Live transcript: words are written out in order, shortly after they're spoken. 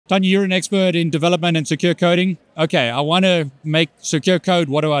Tanya, you're an expert in development and secure coding. Okay, I want to make secure code.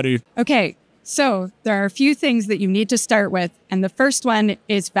 What do I do? Okay, so there are a few things that you need to start with. And the first one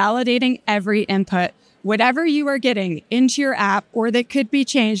is validating every input. Whatever you are getting into your app or that could be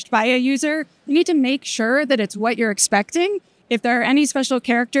changed by a user, you need to make sure that it's what you're expecting. If there are any special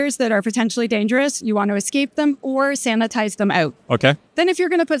characters that are potentially dangerous, you want to escape them or sanitize them out. Okay. Then if you're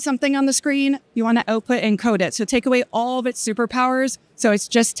going to put something on the screen, you want to output encode it. So take away all of its superpowers. So it's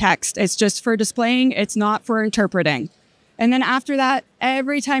just text. It's just for displaying. It's not for interpreting. And then after that,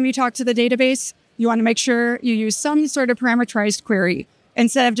 every time you talk to the database, you want to make sure you use some sort of parameterized query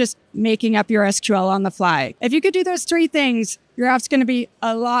instead of just making up your SQL on the fly. If you could do those three things, your app's going to be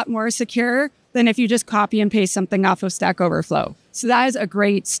a lot more secure than if you just copy and paste something off of Stack Overflow. So that is a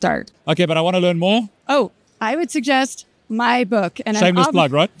great start. Okay, but I want to learn more. Oh, I would suggest my book. And Shameless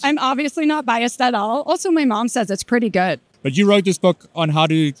plug, right? I'm obviously not biased at all. Also, my mom says it's pretty good. But you wrote this book on how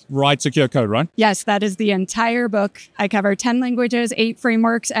to write secure code, right? Yes, that is the entire book. I cover 10 languages, 8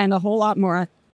 frameworks, and a whole lot more.